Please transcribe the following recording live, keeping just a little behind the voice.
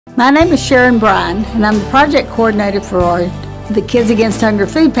My name is Sharon Bryan, and I'm the project coordinator for the Kids Against Hunger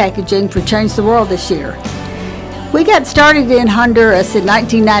food packaging for Change the World this year. We got started in Honduras in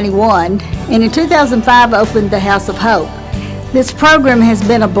 1991, and in 2005 opened the House of Hope. This program has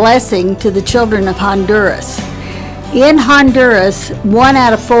been a blessing to the children of Honduras. In Honduras, 1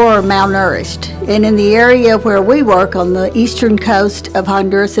 out of 4 are malnourished, and in the area where we work on the eastern coast of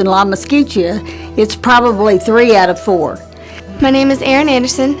Honduras in La Mosquitia, it's probably 3 out of 4. My name is Erin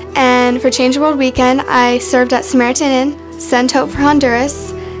Anderson, and for Change the World Weekend, I served at Samaritan Inn, Send Hope for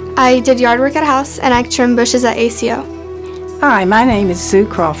Honduras. I did yard work at a house, and I trimmed bushes at ACO. Hi, my name is Sue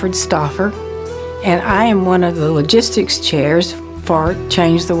Crawford Stoffer, and I am one of the logistics chairs for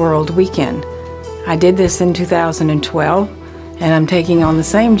Change the World Weekend. I did this in 2012, and I'm taking on the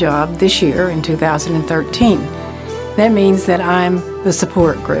same job this year in 2013. That means that I'm the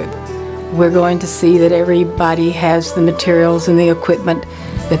support group. We're going to see that everybody has the materials and the equipment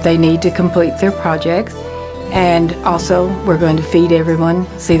that they need to complete their projects. And also, we're going to feed everyone,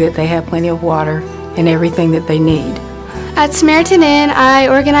 see that they have plenty of water and everything that they need. At Samaritan Inn, I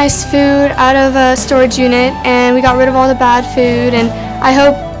organized food out of a storage unit, and we got rid of all the bad food, and I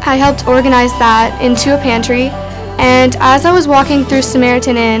helped organize that into a pantry. And as I was walking through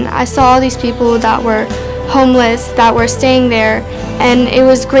Samaritan Inn, I saw all these people that were homeless, that were staying there, and it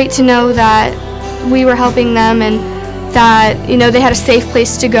was great to know that we were helping them and that, they had a safe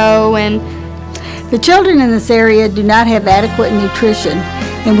place to go. And the children in this area do not have adequate nutrition,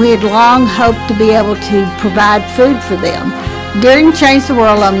 and we had long hoped to be able to provide food for them. During Change the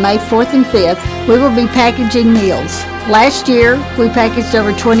World on May 4th and 5th, we will be packaging meals. Last year, we packaged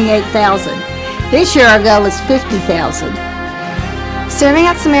over 28,000. This year, our goal is 50,000. Serving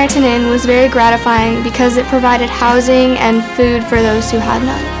at Samaritan Inn was very gratifying because it provided housing and food for those who had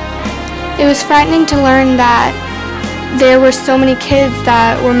none. It was frightening to learn that there were so many kids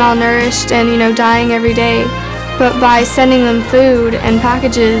that were malnourished and, dying every day. But by sending them food and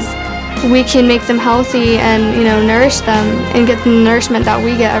packages, we can make them healthy and, nourish them and get the nourishment that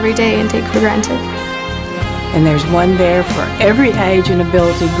we get every day and take for granted. And there's one there for every age and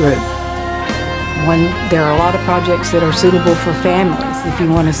ability group. There are a lot of projects that are suitable for families if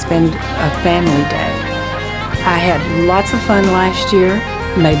you want to spend a family day. I had lots of fun last year,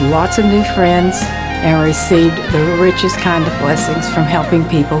 made lots of new friends, and received the richest kind of blessings from helping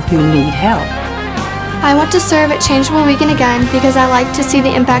people who need help. I want to serve at Change the World Weekend again because I like to see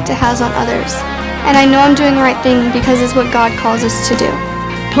the impact it has on others. And I know I'm doing the right thing because it's what God calls us to do.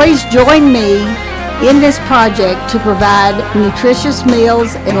 Please join me in this project to provide nutritious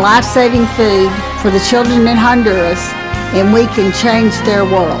meals and life-saving food for the children in Honduras, and we can change their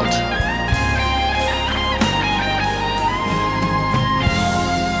world.